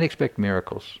 Can't expect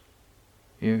miracles.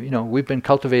 We've been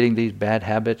cultivating these bad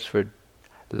habits for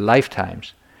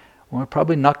lifetimes. We're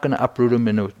probably not going to uproot them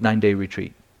in a 9-day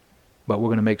retreat, but we're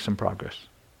going to make some progress.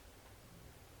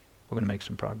 We're going to make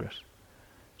some progress.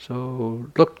 So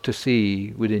look to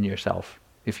see within yourself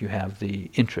if you have the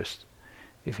interest,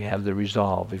 if you have the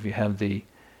resolve, if you have the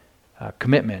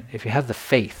commitment, if you have the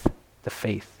faith, the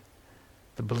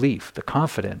belief, the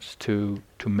confidence to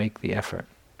make the effort.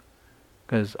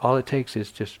 Because all it takes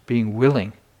is just being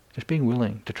willing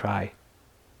to try.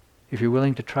 If you're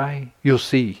willing to try, you'll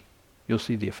see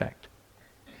the effect.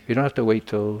 You don't have to wait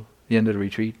till the end of the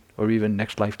retreat or even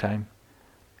next lifetime.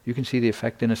 You can see the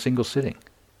effect in a single sitting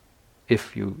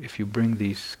if you bring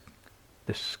this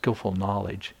skillful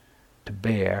knowledge to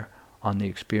bear on the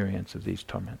experience of these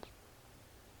torments.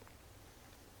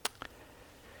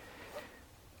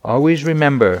 Always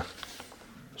remember,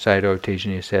 Sayadaw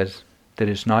Tejaniya says, that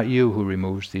it's not you who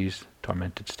removes these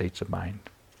tormented states of mind.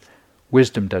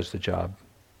 Wisdom does the job.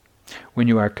 When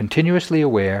you are continuously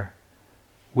aware,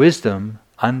 wisdom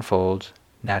unfolds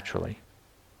naturally.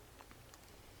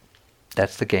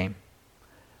 That's the game.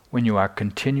 When you are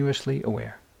continuously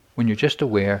aware. When you're just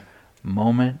aware,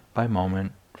 moment by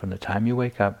moment, from the time you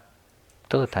wake up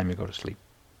till the time you go to sleep.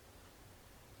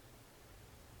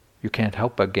 You can't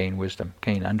help but gain wisdom,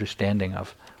 gain understanding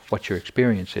of what your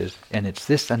experience is, and it's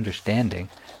this understanding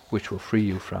which will free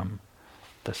you from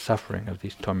the suffering of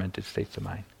these tormented states of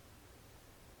mind.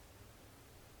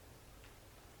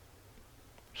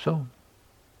 So,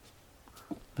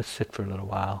 let's sit for a little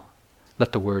while.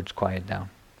 Let the words quiet down.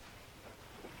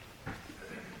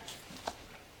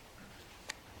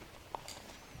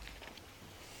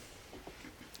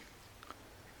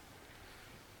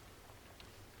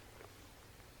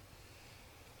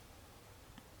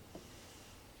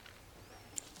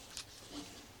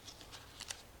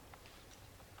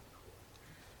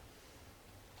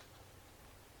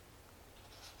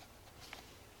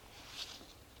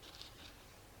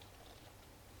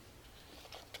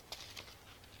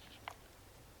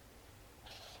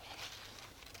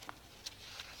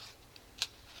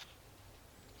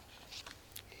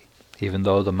 Even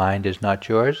though the mind is not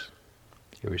yours,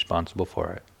 you're responsible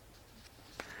for it.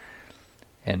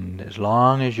 And as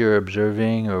long as you're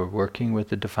observing or working with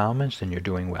the defilements, then you're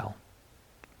doing well.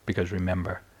 Because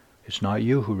remember, it's not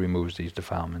you who removes these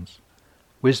defilements.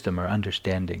 Wisdom or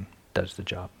understanding does the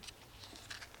job.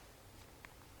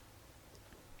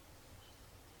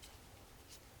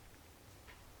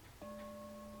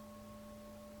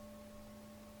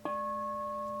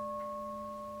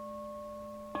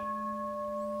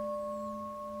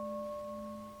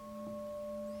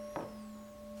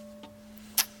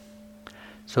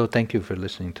 So thank you for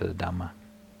listening to the Dhamma.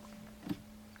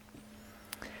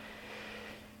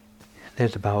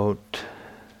 There's about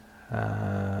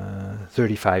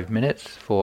 35 minutes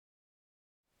for...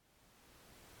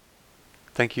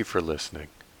 Thank you for listening.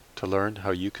 To learn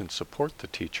how you can support the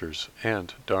teachers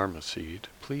and Dharma Seed,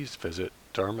 please visit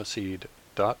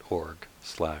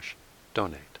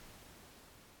dharmaseed.org/donate.